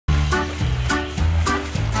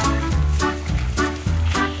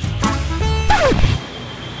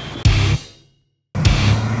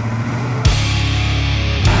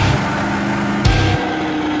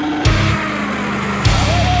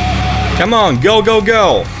Come on, go, go,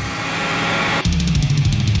 go!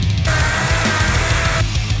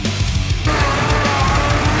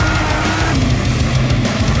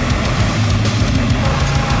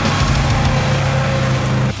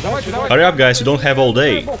 Hurry up, guys, you don't have all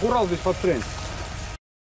day.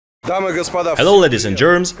 Hello, ladies and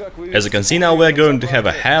germs. As you can see now, we're going to have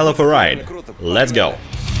a hell of a ride. Let's go.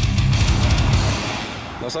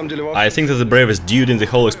 I think that the bravest dude in the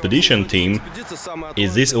whole expedition team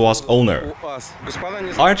is this UAZ owner.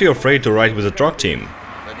 Aren't you afraid to ride with the truck team?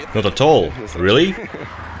 Not at all. Really?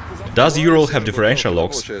 Does URAL have differential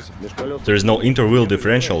locks? There is no inter-wheel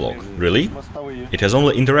differential lock. Really? It has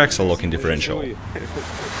only inter-axle locking differential.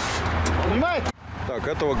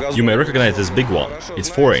 You may recognize this big one. It's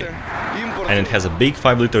foreign. And it has a big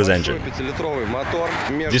 5 liters engine.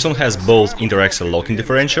 This one has both inter-axle locking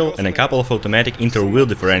differential and a couple of automatic inter-wheel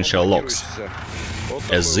differential locks.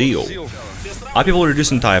 A ZIL. Are people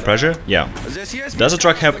reducing tire pressure? Yeah. Does the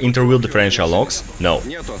truck have inter-wheel differential locks? No.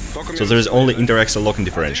 So there is only inter-axle locking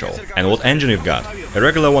differential. And what engine you've got? A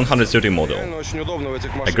regular 130 model.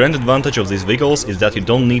 A grand advantage of these vehicles is that you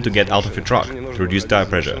don't need to get out of your truck to reduce tire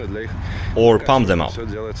pressure or pump them up.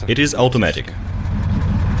 It is automatic.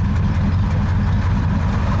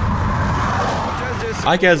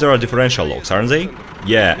 I guess there are differential locks, aren't they?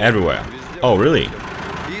 Yeah, everywhere. Oh, really?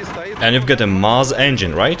 And you've got a MAZ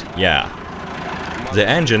engine, right? Yeah. The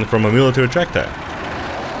engine from a military tractor.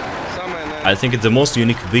 I think it's the most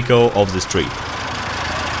unique vehicle of this trip.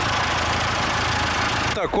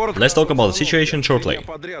 Let's talk about the situation shortly.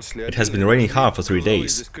 It has been raining hard for 3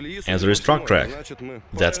 days, and there is truck track.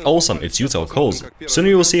 That's awesome, it suits our cause. Soon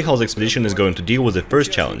you will see how the expedition is going to deal with the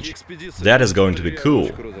first challenge. That is going to be cool.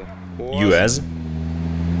 UAZ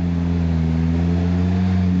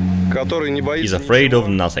is afraid of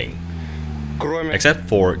nothing, except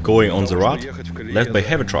for going on the rut left by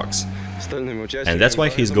heavy trucks, and that's why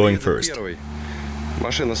he's going first.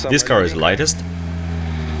 This car is the lightest.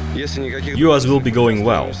 UAZ will be going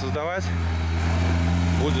well,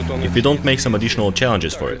 if we don't make some additional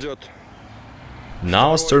challenges for it.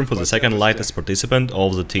 Now it's turn for the second lightest participant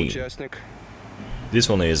of the team. This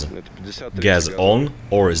one is GAZ on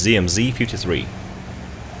or ZMZ 53.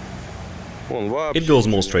 It goes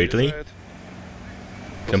more straightly,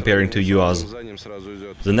 comparing to UAZ.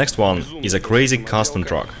 The next one is a crazy custom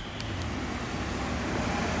truck.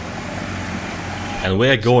 And we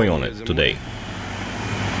are going on it today.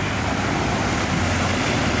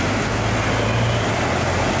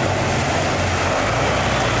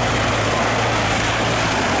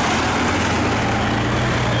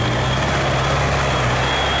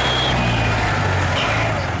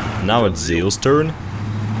 Now it's ZIL's turn.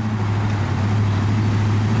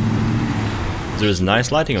 There is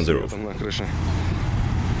nice lighting on the roof,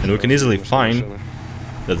 and we can easily find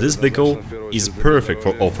that this vehicle is perfect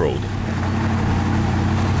for off-road.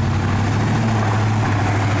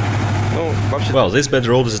 Well, this bad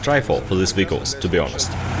road is a trifle for these vehicles, to be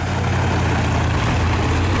honest.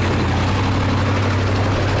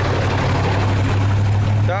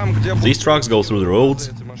 These trucks go through the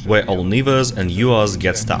roads where all Nivas and UAZ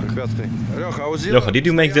get stuck. Lyoha, did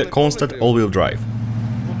you make the constant all-wheel drive?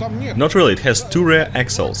 Not really, it has 2 rear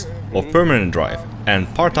axles of permanent drive and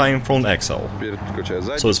part-time front axle.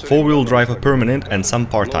 So it's 4-wheel drive of permanent and some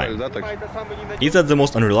part-time. Is that the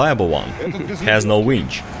most unreliable one? Has no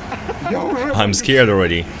winch. I'm scared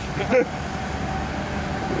already.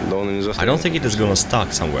 I don't think it is gonna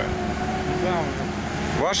stuck somewhere.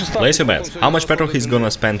 Place your bets. How much petrol he's gonna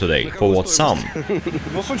spend today? For what sum?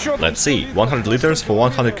 Let's see. 100 liters for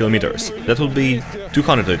 100 kilometers. That would be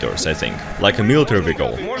 200 liters, I think. Like a military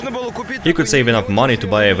vehicle. He could save enough money to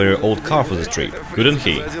buy a very old car for this trip, couldn't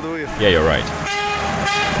he? Yeah, you're right.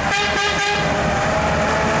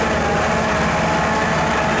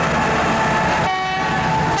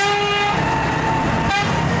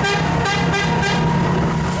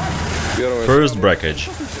 First breakage.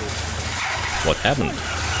 What happened?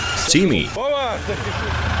 See me!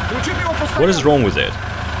 What is wrong with it?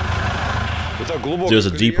 There's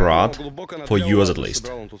a deep rut, for UAZ at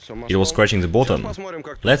least. It was scratching the bottom.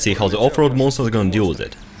 Let's see how the off-road monster is gonna deal with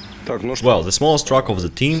it. Well, the smallest truck of the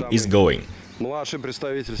team is going.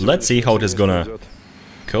 Let's see how it is gonna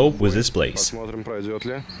cope with this place.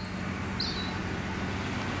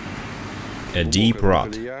 A deep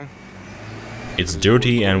rut. It's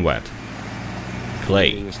dirty and wet.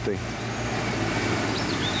 Clay.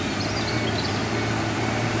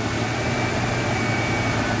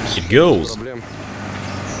 It goes.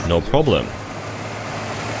 No problem.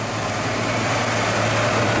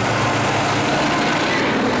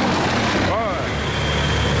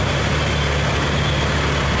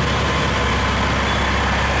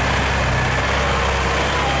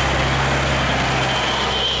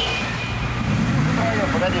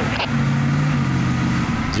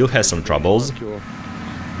 ZIL has some troubles,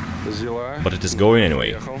 but it is going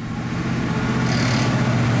anyway.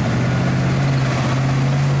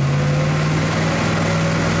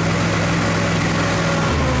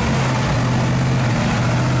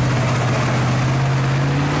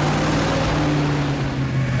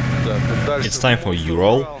 It's time for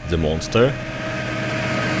URAL, the monster.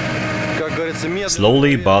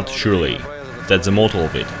 Slowly but surely. That's the motto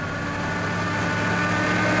of it.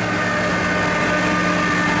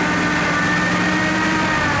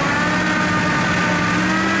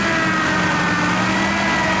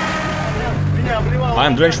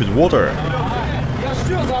 I'm drenched with water,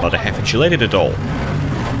 but I haven't chelated it all.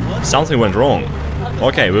 Something went wrong.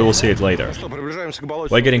 Okay, we will see it later.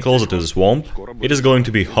 We're getting closer to the swamp. It is going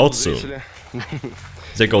to be hot soon.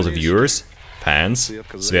 There go the viewers, fans,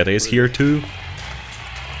 Sveta is here too.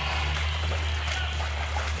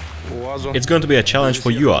 It's going to be a challenge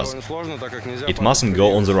for UAZ. It mustn't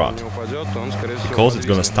go on the rut, because it's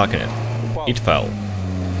gonna stuck in it. It fell.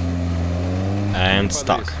 And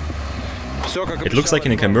stuck. It looks like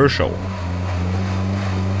in a commercial.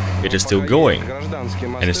 It is still going,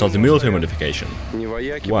 and it's not the military modification.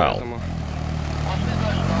 Wow.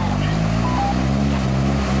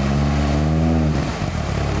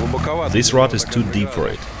 This rut is too deep for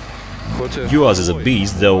it. UAZ is a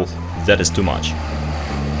beast, though that is too much.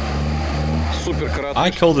 I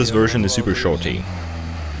call this version the Super Shorty.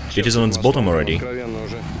 It is on its bottom already.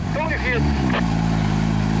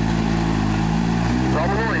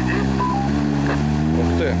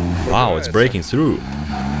 Wow, it's breaking through.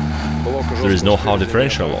 There is no hard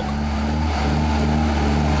differential lock.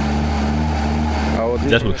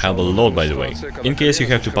 That would help a lot, by the way, in case you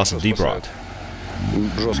have to pass a deep rut.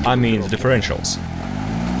 I mean the differentials.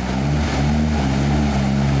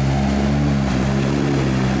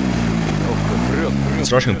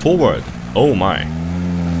 It's rushing forward. Oh my.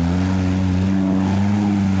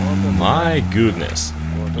 My goodness.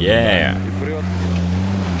 Yeah.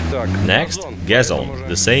 Next, GAZ on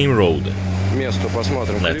the same road.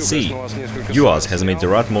 Let's see. UAZ has made the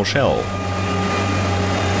rut more shallow.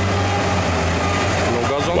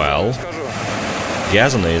 Well,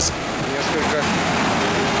 GAZ on is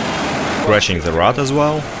crashing the rut as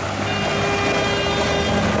well.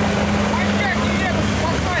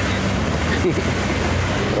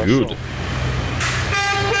 Good.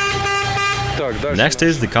 Next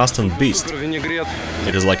is the constant beast.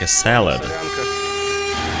 It is like a salad,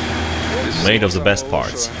 made of the best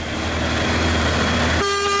parts.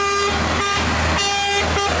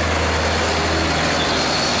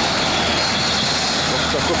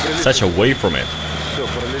 Such a way from it.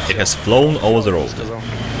 It has flown over the road.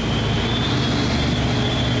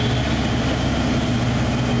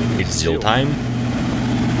 It's ZIL time.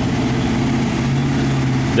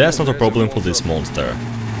 That's not a problem for this monster.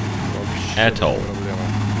 At all.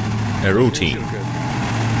 A routine.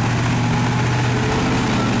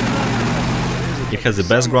 It has the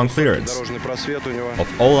best ground clearance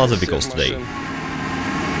of all other vehicles today.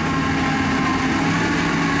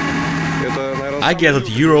 I guess that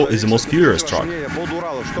URAL is the most furious truck.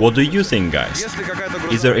 What do you think, guys?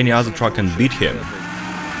 Is there any other truck can beat him?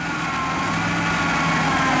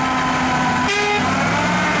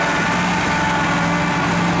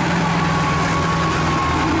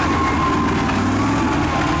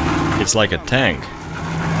 It's like a tank.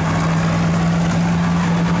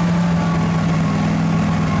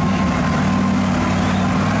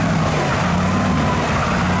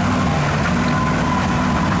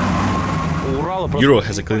 URAL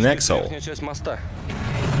has a clean axle.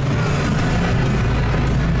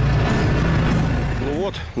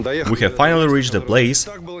 We have finally reached the place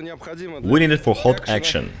we needed for hot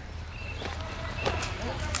action.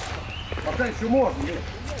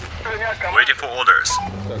 Waiting for orders.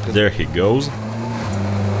 There he goes.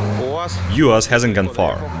 UAZ hasn't gone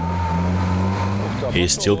far.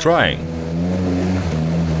 He's still trying.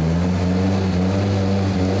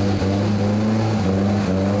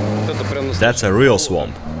 That's a real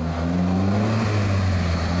swamp.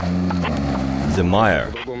 The mire.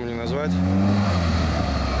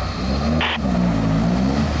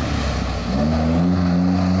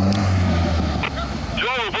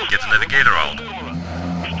 Get the navigator out.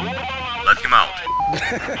 Let him out.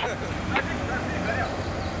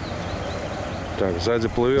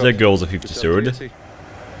 There goes the 53rd.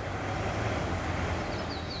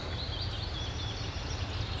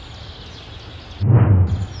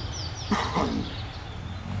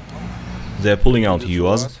 They're pulling out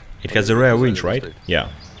UAZ. It has a rear winch, right? Yeah.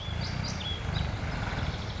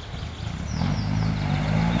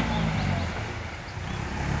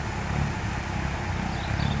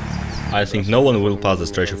 I think no one will pass the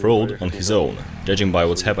stretch of road on his own, judging by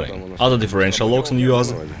what's happening. Are the differential locks on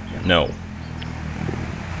UAZ? No.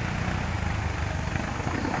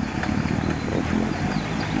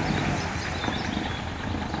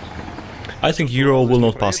 I think URAL will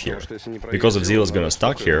not pass here, because if ZIL is gonna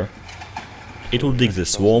stuck here, it will dig the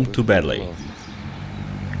swamp too badly.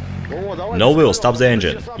 No, Will, stop the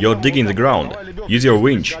engine. You're digging the ground. Use your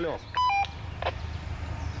winch.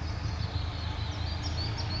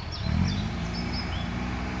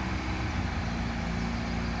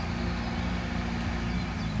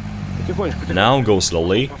 Now go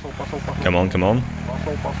slowly. Come on, come on.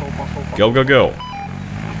 Go, go, go.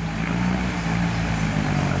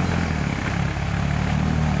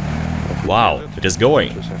 Wow, it is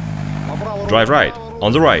going. Drive right,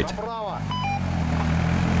 on the right.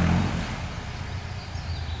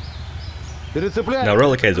 Now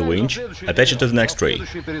relocate the winch, attach it to the next tree.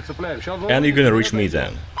 And you're gonna reach me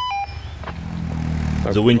then.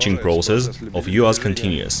 The winching process of UAZ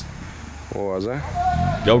continues.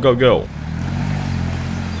 Go, go, go.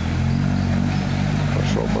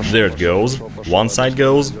 There it goes. One side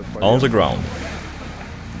goes on the ground.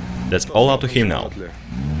 That's all up to him now.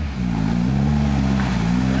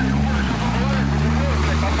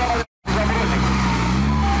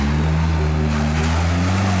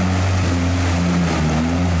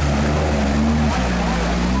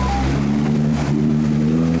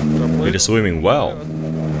 It is swimming well.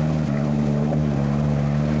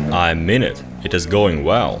 I mean it. It is going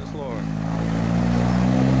well.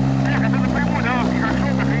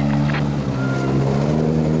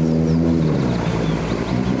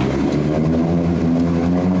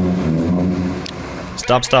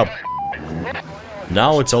 Stop, stop.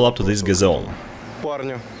 Now it's all up to this gazon.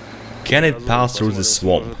 Can it pass through this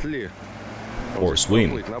swamp? Or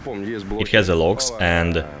swim? It has the locks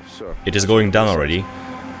and it is going down already.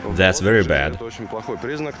 That's very bad,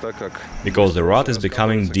 because the rut is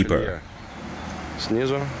becoming deeper,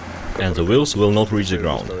 and the wheels will not reach the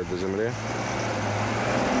ground.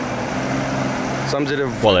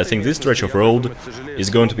 Well, I think this stretch of road is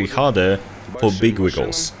going to be harder for big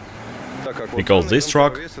vehicles, because this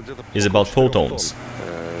truck is about 4 tons.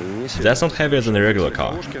 That's not heavier than a regular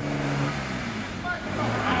car.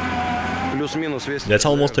 That's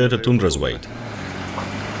almost Toyota Tundra's weight.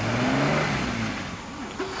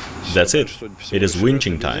 That's it. It is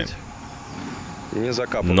winching time.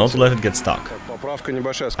 Not to let it get stuck.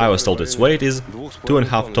 I was told its weight is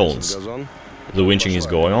 2.5 tons. The winching is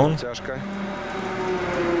going on.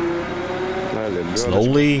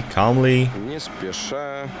 Slowly, calmly.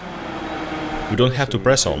 We don't have to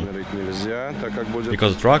press on,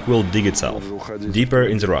 because the truck will dig itself deeper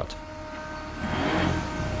in the rut.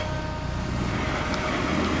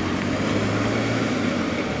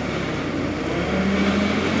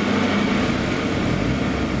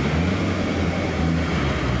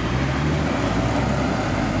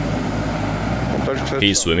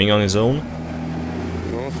 He's swimming on his own,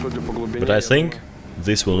 but I think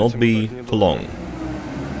this will not be for long.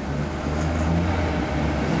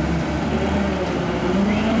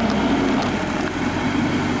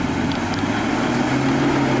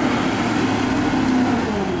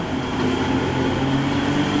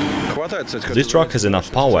 This truck has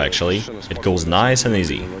enough power actually, it goes nice and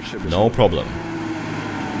easy, no problem.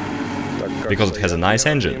 Because it has a nice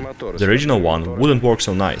engine, the original one wouldn't work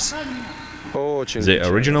so nice. The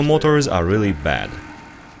original motors are really bad.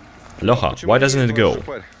 Loha, why doesn't it go?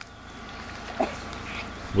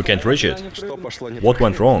 We can't reach it. What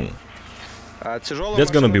went wrong?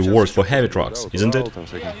 That's gonna be worse for heavy trucks, isn't it?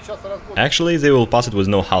 Actually, they will pass it with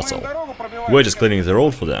no hassle. We're just cleaning the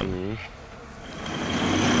road for them.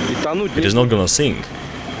 It is not gonna sink.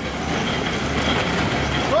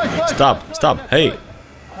 Stop, stop, hey!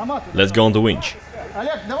 Let's go on the winch.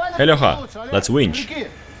 Hey Loha, let's winch.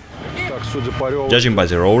 Judging by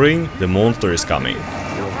the roaring, the monster is coming.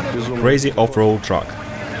 Crazy off-road truck.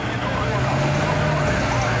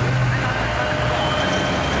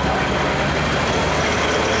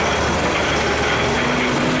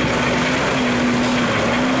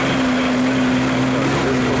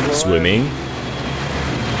 Swimming.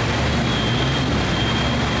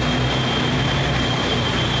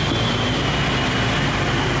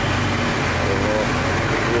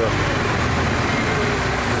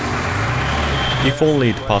 If only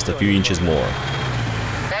it passed a few inches more.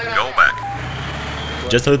 Go back.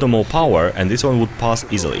 Just a little more power and this one would pass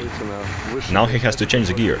easily. Now he has to change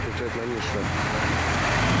the gear.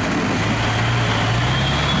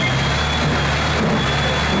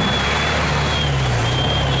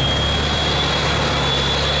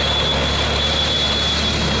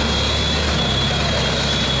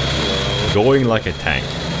 Going like a tank.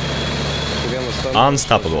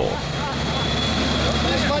 Unstoppable.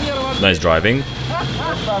 Nice driving.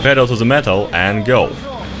 Pedal to the metal and go.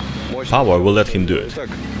 Power will let him do it.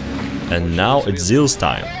 And now it's ZIL's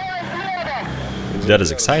time. That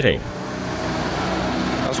is exciting.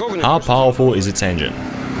 How powerful is its engine?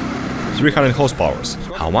 300 horsepower.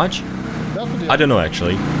 How much? I don't know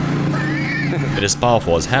actually. It is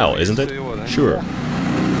powerful as hell, isn't it? Sure.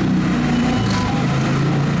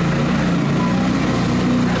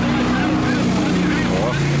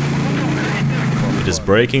 It is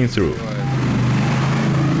breaking through.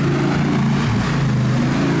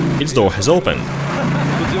 Its door has opened.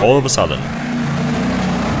 All of a sudden.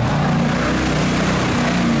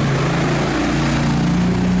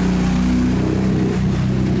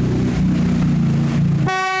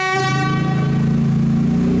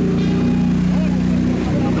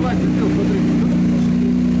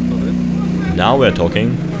 Now we're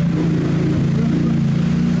talking.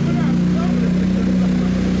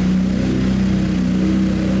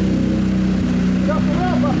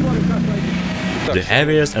 The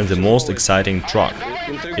heaviest and the most exciting truck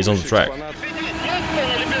is on the track.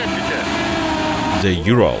 The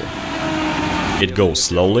URAL. It goes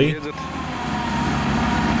slowly.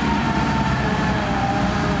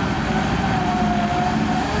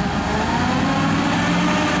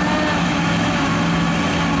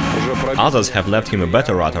 Others have left him a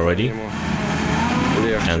better rut already,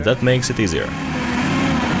 and that makes it easier.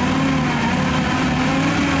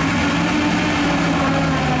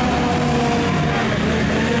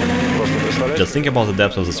 Just think about the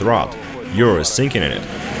depth of this rut. URAL is sinking in it.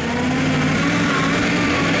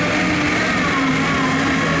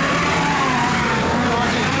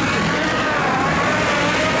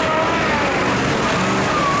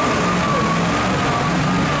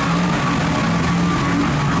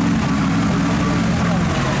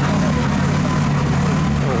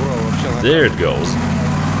 There it goes.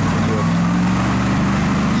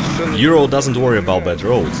 URAL doesn't worry about bad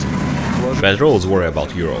roads. Bad roads worry about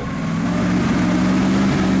URAL.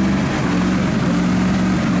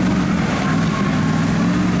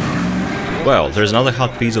 Well, there's another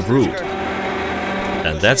hot piece of road.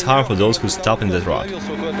 And that's hard for those who stop in that rut.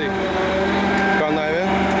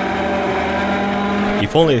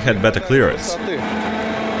 If only it had better clearance.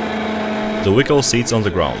 The vehicle sits on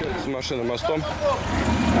the ground.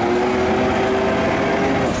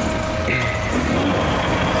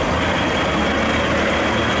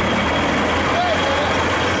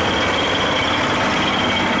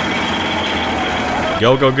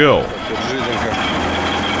 Go, go, go!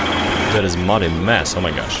 That is muddy mess, oh my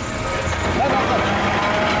gosh.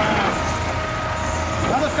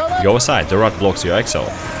 Go aside, the rut blocks your axle.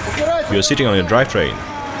 You're sitting on your drivetrain.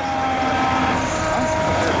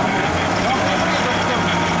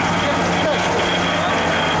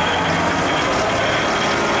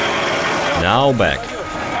 Now back.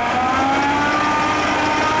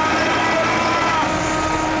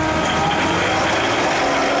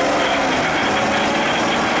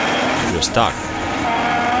 You're stuck.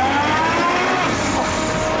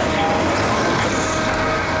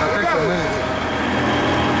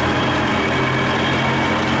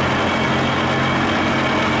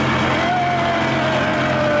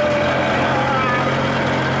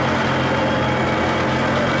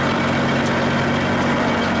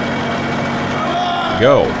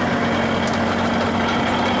 Go.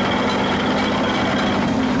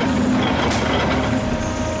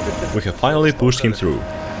 We have finally pushed him through.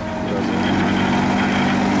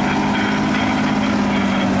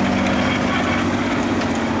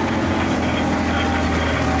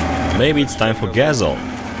 Maybe it's time for GAZ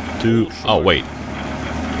to... Oh, wait.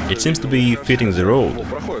 It seems to be fitting the road.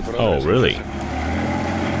 Oh, really?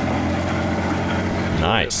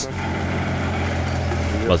 Nice.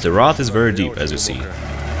 But the rut is very deep, as you see.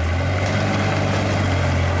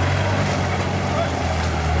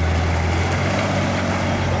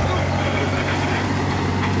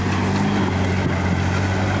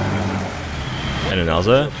 And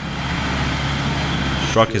another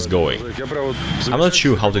truck is going. I'm not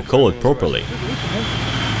sure how to call it properly.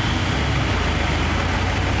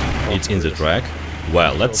 It's in the track.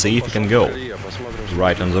 Well, let's see if it can go.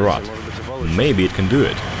 Right on the rut. Maybe it can do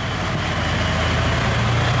it.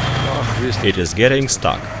 It is getting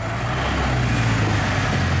stuck.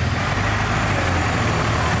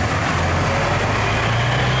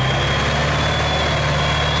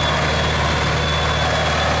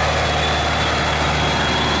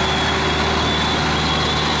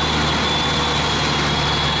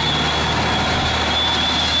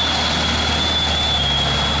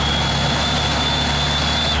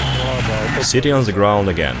 Sitting on the ground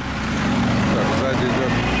again.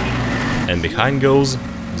 And behind goes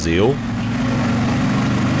ZIL.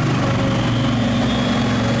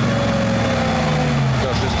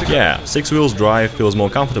 Yeah, 6 wheels drive feels more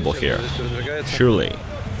comfortable here, surely.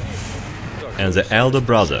 And the elder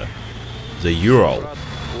brother, the URAL.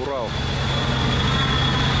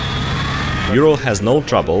 URAL has no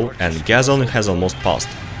trouble, and GAZ on it has almost passed.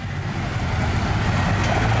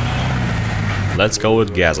 Let's call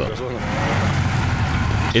it GAZ on.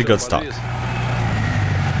 It got stuck.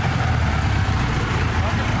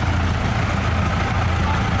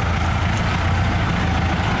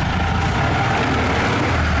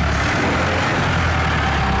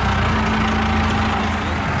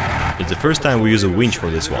 It's the first time we use a winch for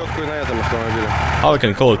this one. How I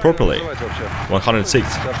can call it properly?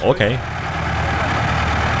 106. Okay.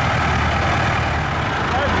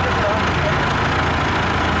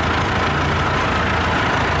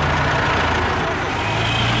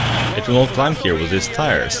 It will not climb here with these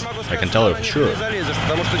tires, I can tell you for sure.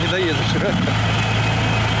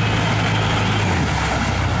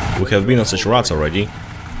 We have been on such ruts already.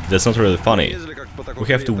 That's not really funny. We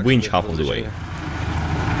have to winch half of the way.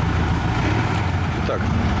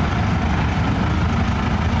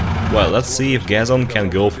 Well, let's see if GAZ on can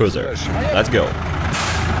go further. Let's go.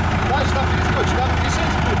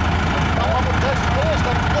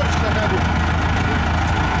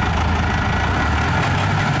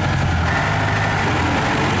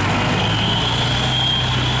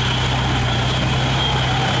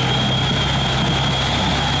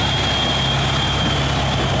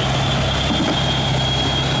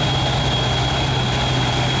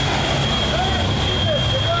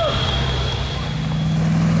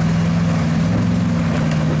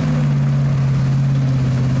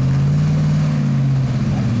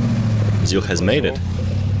 ZIL has made it.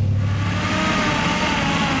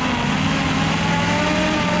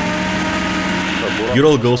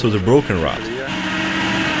 URAL goes through the broken rut.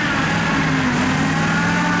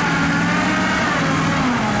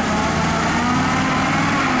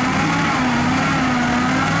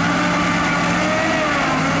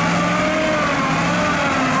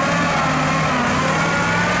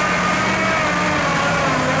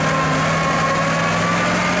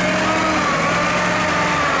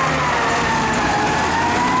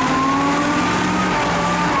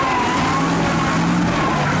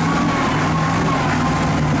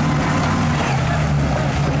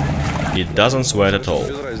 It doesn't sweat at all,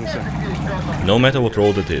 no matter what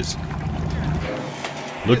road it is.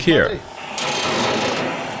 Look here.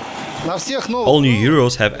 All new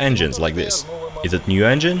Urals have engines like this. Is it new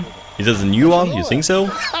engine? Is it the new one? You think so?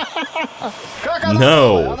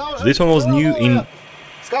 No, this one was new in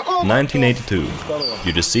 1982.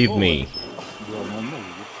 You deceived me.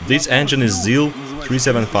 This engine is ZIL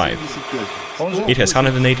 375. It has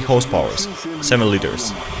 180 horsepower, 7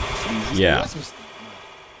 liters. Yeah.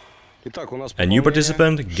 A new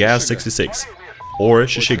participant, GAZ 66, or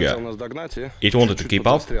Shishiga. It wanted to keep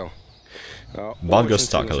up, but got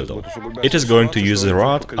stuck a little. It is going to use the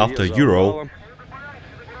rut after URAL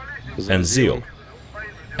and ZIL,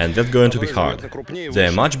 and that's going to be hard. They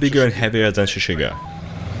are much bigger and heavier than Shishiga.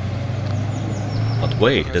 But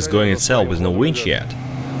wait, it is going itself with no winch yet.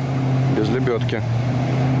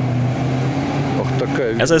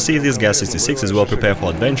 As I see, this GAZ 66 is well prepared for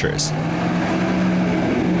adventures.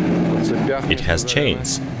 It has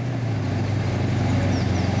chains.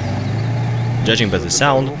 Judging by the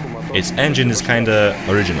sound, its engine is kinda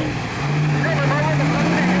original.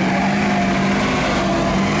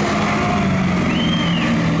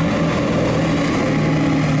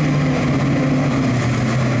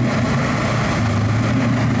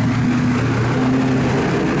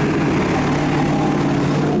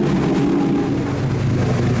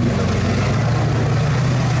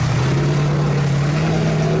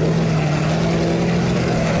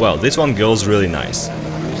 Well, this one goes really nice.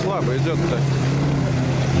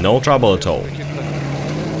 No trouble at all.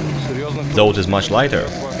 Though it is much lighter.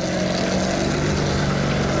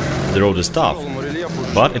 The road is tough,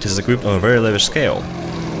 but it is equipped on a very lavish scale,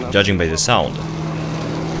 judging by the sound.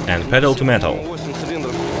 And pedal to metal.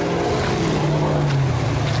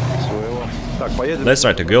 Let's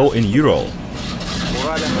try to go in URAL.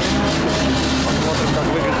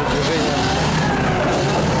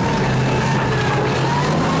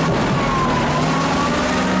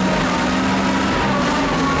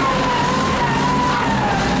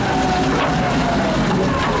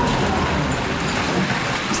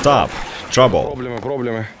 Stop. Trouble.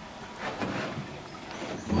 Проблемы.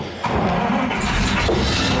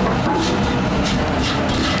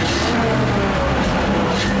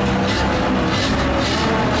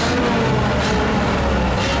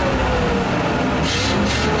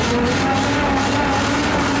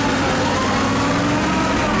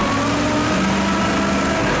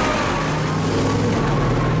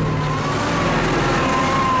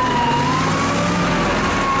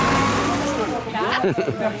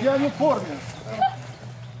 Я не в форме.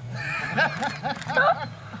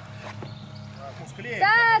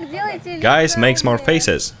 Guys, make smart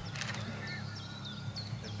faces.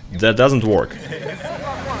 That doesn't work.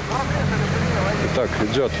 Так,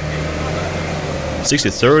 идет.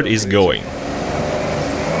 63rd is going.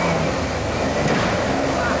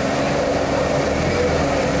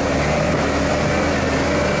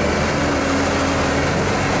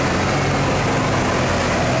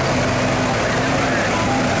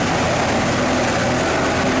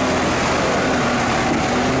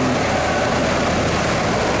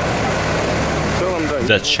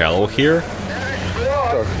 That's shallow here.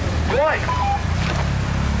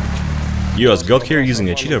 UAZ got here using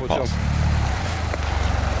a cheater path.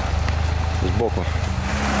 Сбоку.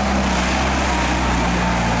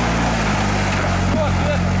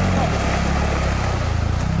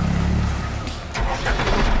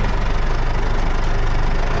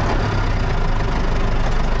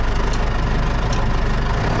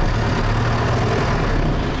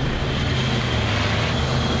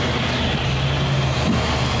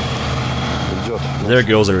 There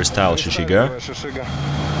goes a restyle shishiga.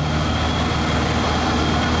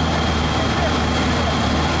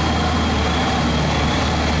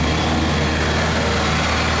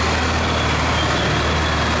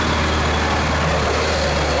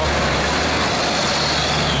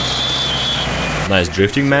 Nice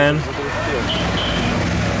drifting, man.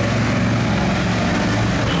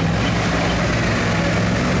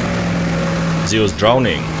 ZIL's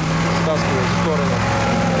drowning.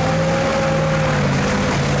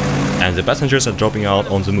 And the passengers are dropping out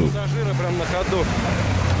on the move.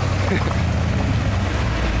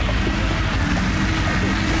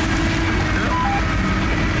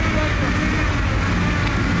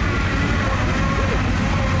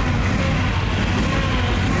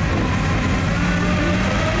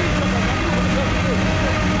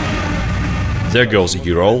 There goes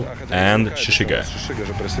URAL and shishiga.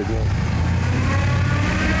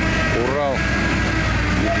 URAL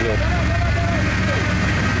идет.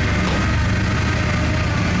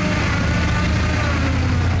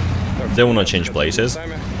 They wanna change places.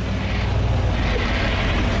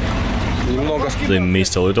 They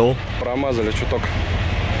missed a little. Промазали чуток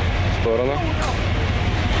в сторону.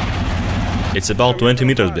 It's about 20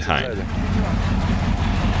 meters behind.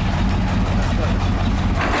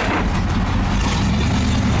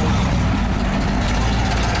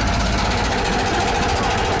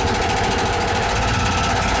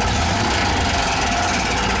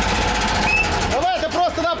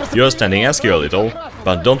 You're standing askew a little,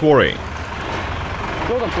 but don't worry.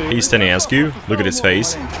 He's standing askew, look at his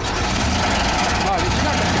face.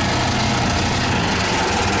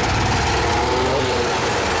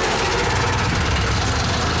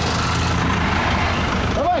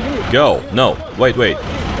 Go! No, wait.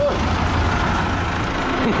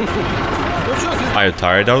 Are you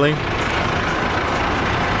tired, darling?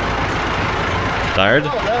 Tired?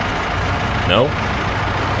 No?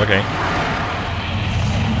 Okay.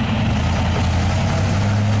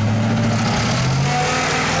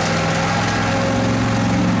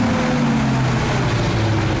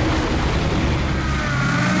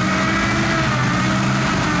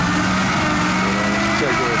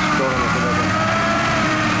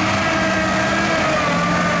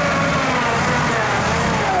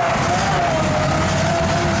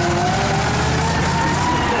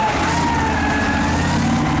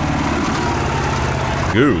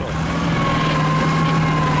 Good.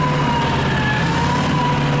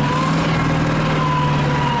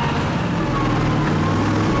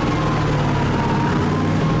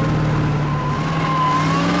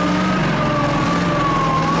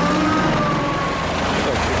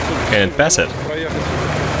 Can it pass it?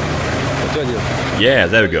 Yeah,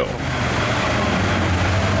 there we go.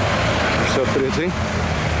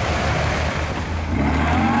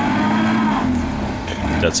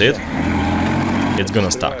 That's it. It's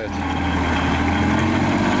gonna stop.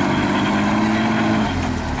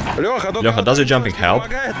 Lyoha, does your jumping help?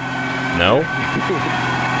 No?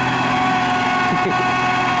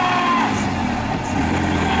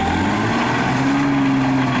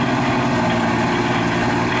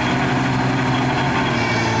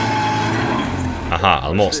 Aha,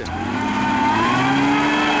 almost.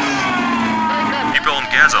 People on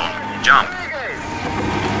GAZ on, jump!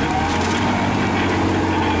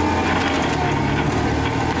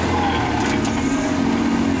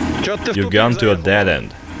 You've gone to a dead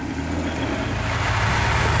end.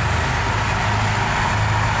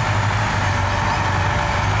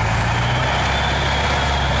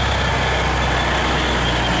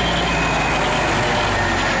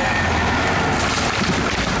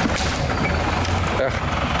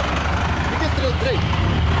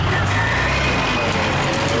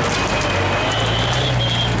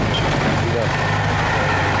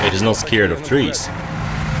 It is not scared of trees.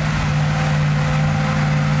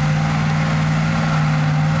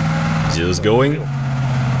 ZIL is going.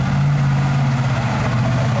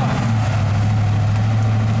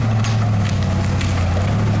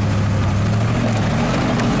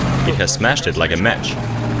 It has smashed it like a match.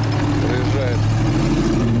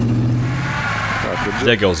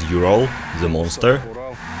 There goes URAL, the monster.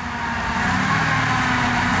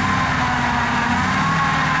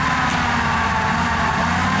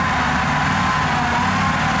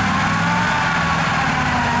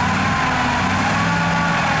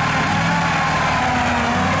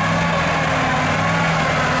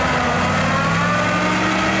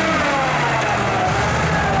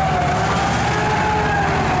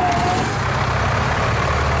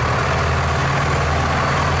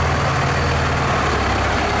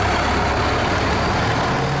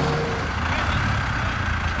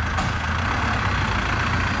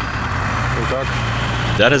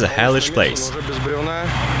 That is a hellish place.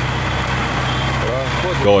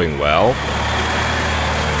 Going well.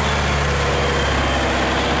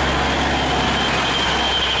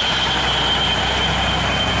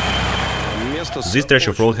 This stretch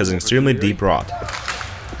of road has an extremely deep rut.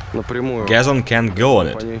 GAZ can't go on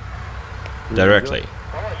it directly.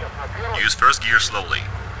 Use first gear slowly.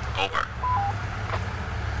 Over.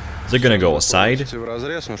 They're gonna go aside,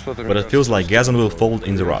 but it feels like GAZ will fold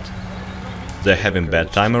in the rut. They're having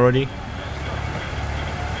bad time already.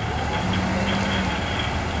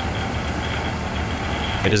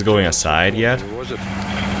 It is going aside yet,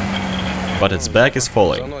 but its back is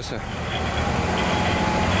falling.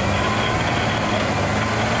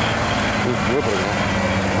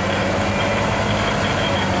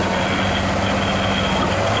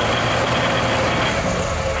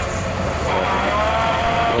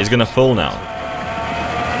 It's gonna fall now.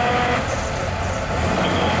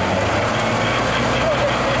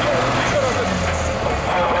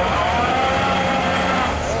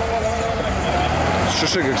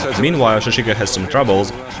 Meanwhile, Shishiga has some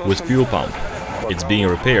troubles with fuel pump. It's being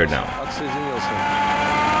repaired now.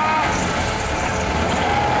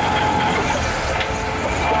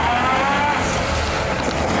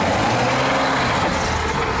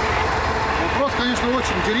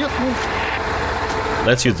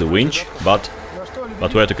 Let's use the winch, but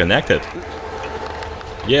where to connect it?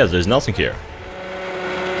 Yeah, there's nothing here.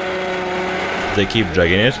 They keep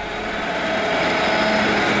dragging it.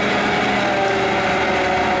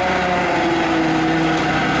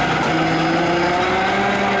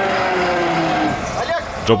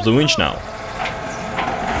 Drop the winch now.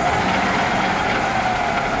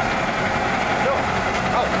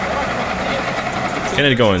 Can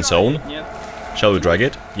it go on its own? Shall we drag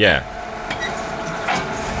it? Yeah.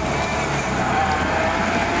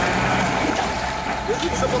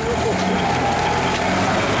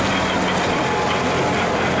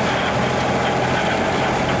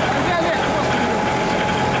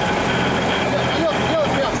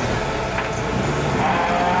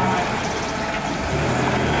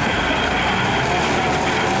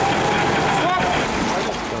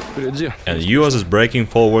 And UAZ is braking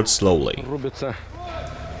forward slowly.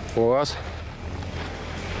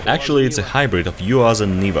 Actually, it's a hybrid of UAZ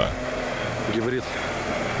and Niva.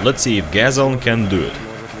 Let's see if GAZ can do it.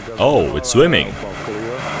 Oh, it's swimming!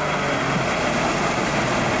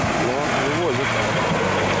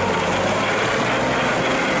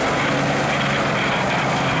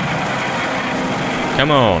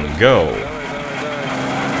 Come on, go!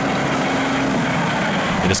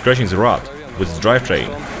 It is crashing the rut with its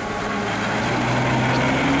drivetrain.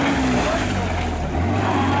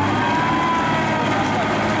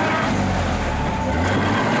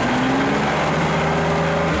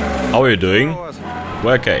 How are you doing?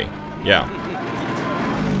 We're okay. Yeah.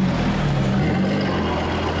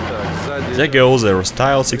 There goes a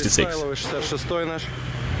style 66.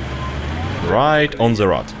 Right on the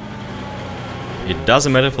rut. It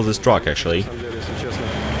doesn't matter for this truck actually.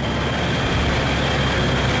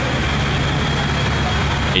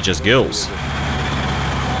 It just goes.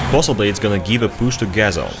 Possibly it's gonna give a push to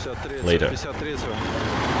GAZ later.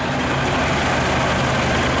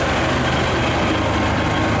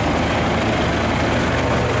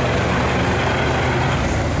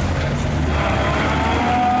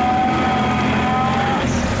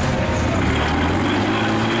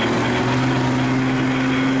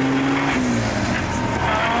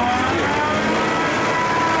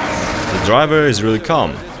 The driver is really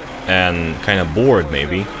calm and kind of bored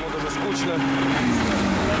maybe.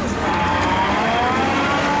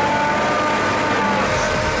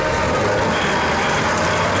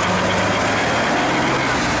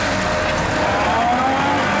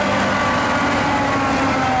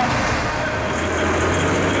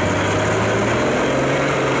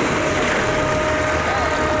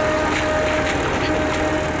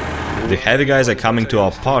 The heavy guys are coming to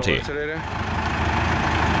our party. I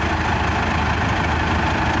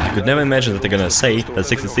could never imagine that they're gonna say that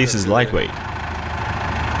 66 is lightweight.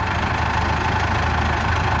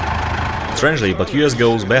 Strangely, but US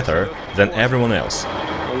goes better than everyone else.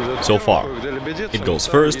 So far. It goes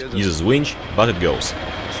first, uses winch, but it goes.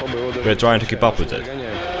 We're trying to keep up with it.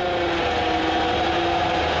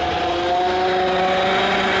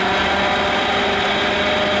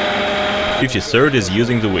 53rd is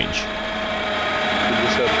using the winch.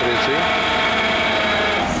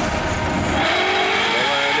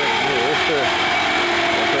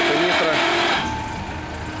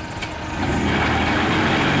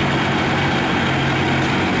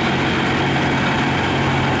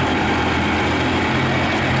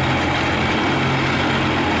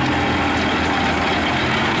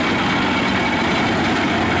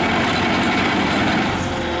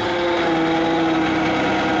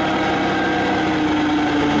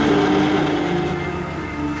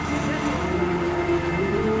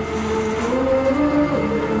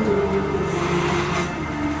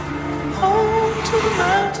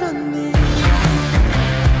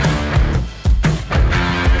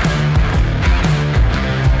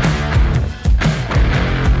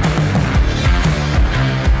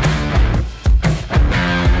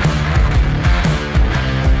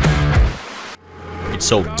 It's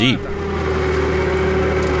so deep.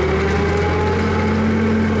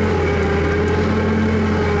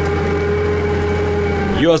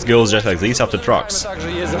 US goes just like this after trucks. On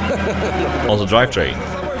the drivetrain.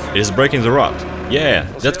 It is breaking the rut. Yeah,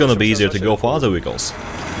 that's gonna be easier to go for other vehicles.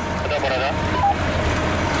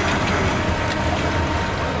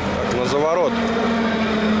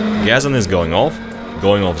 GAZ is going off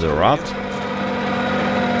the rut.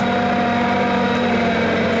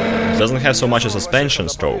 Doesn't have so much a suspension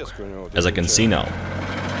stroke, as I can see now.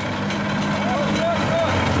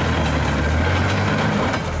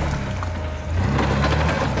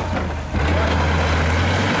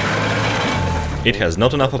 It has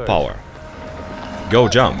not enough of power. Go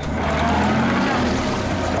jump.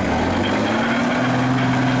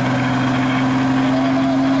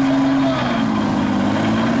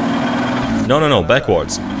 No,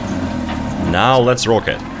 backwards. Now let's rock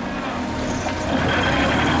it.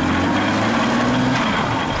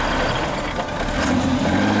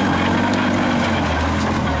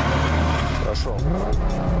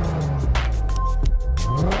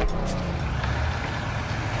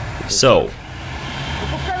 So,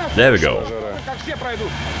 there we go.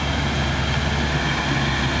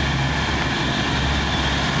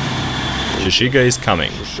 Shishiga is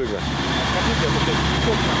coming.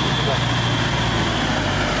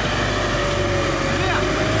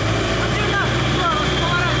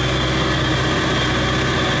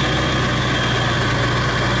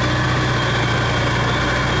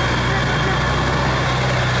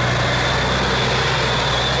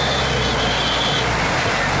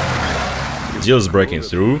 ZIL is breaking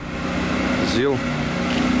through. ZIL.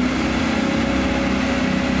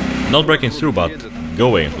 Not breaking through, but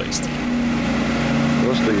going at least.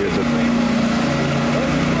 Просто едет.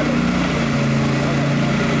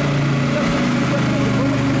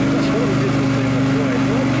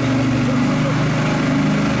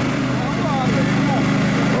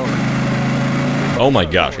 Oh my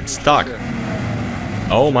gosh, it's stuck.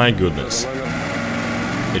 Oh my goodness.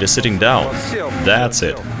 It is sitting down. That's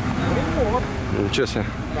it.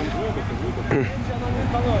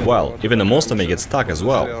 Well, even a monster may get stuck as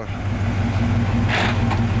well.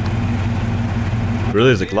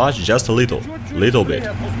 Release the clutch just a little bit.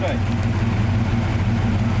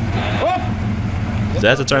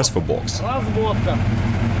 That's a transfer box.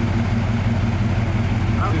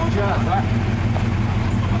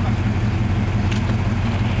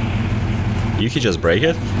 You can just break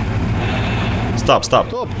it? Stop.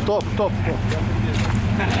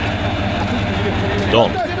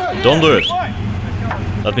 Don't do it.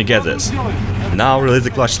 Let me get this. Now release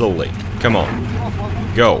the clutch slowly. Come on.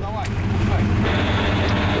 Go.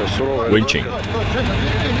 Winching.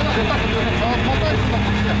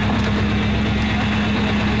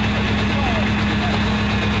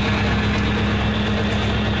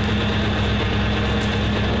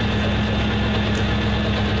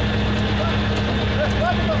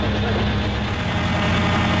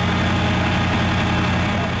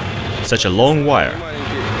 Such a long wire.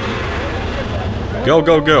 Go.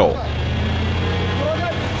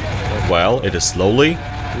 Well, it is slowly.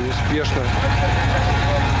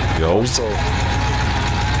 Goes.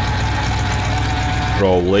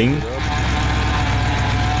 Crawling.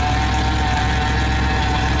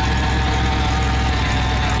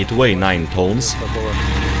 It weighs 9 tons.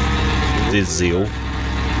 This ZIL.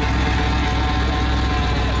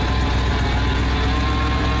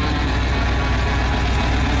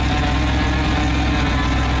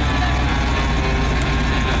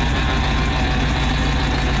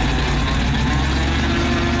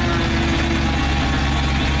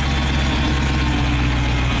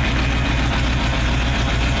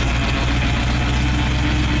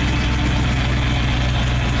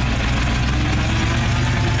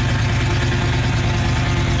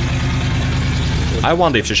 I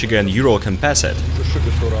wonder if Shishiga and URAL can pass it.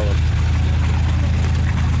 Shishiga с Уралом.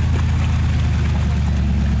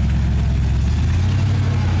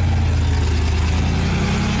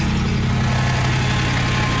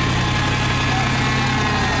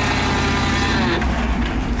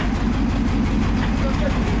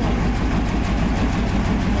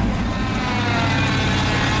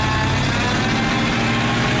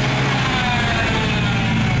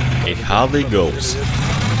 It hardly goes.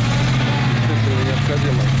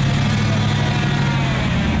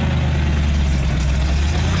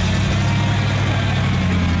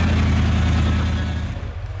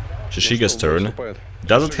 Shishiga's turn.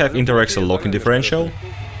 Does it have interaxial locking differential?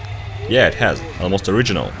 Yeah, it has. Almost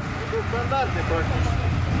original.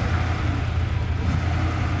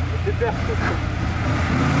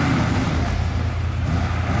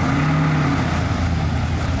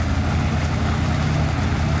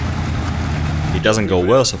 It doesn't go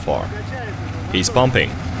well so far. He's pumping.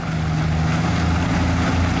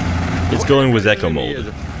 It's going with echo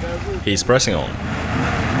mode. He's pressing on.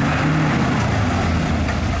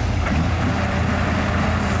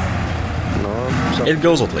 It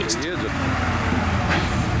goes at least.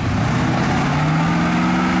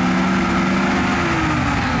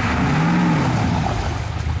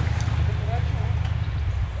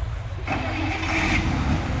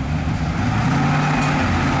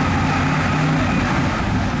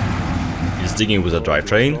 It's digging with a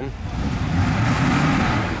drivetrain.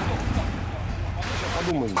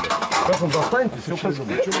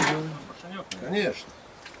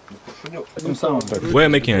 We're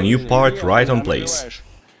making a new part right on place.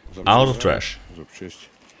 Out of trash.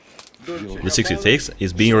 The 66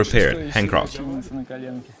 is being repaired, handcraft.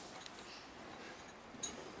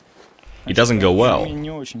 It doesn't go well.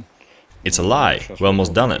 It's a lie, we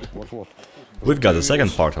almost done it. We've got the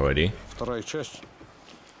second part already.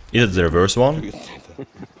 Is it the reverse one?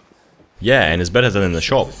 Yeah, and it's better than in the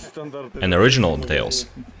shop. And original details.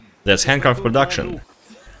 That's handcraft production.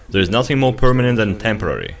 There is nothing more permanent than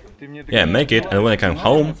temporary. Yeah, make it, and when I come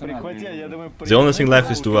home, the only thing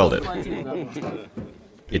left is to weld it.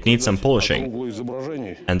 It needs some polishing.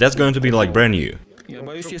 And that's going to be like brand new.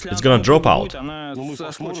 It's gonna drop out.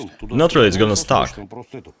 Not really, it's gonna stuck.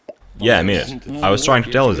 Yeah, I mean it. I was trying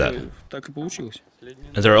to tell you that.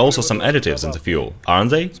 And there are also some additives in the fuel,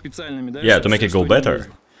 aren't they? Yeah, to make it go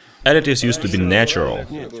better. Additives used to be natural.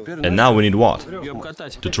 And now we need what?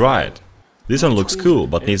 To try it. This one looks cool,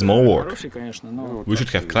 but needs more work. We should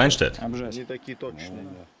have clenched it.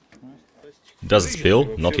 Does it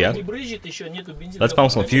spill? Not yet. Let's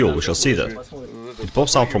pump some fuel, we shall see that. It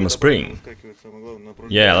pops out from a spring.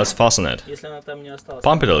 Yeah, let's fasten it.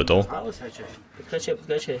 Pump it a little.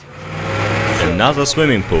 Another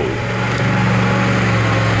swimming pool.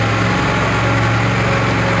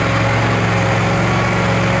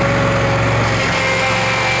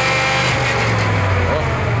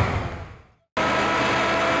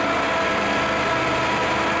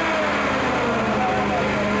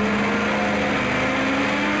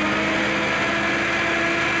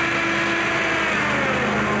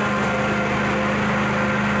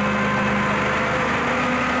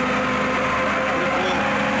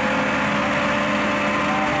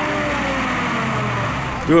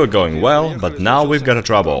 We were going well, but now we've got a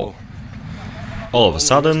trouble. All of a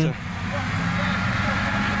sudden,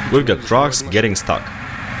 we've got trucks getting stuck.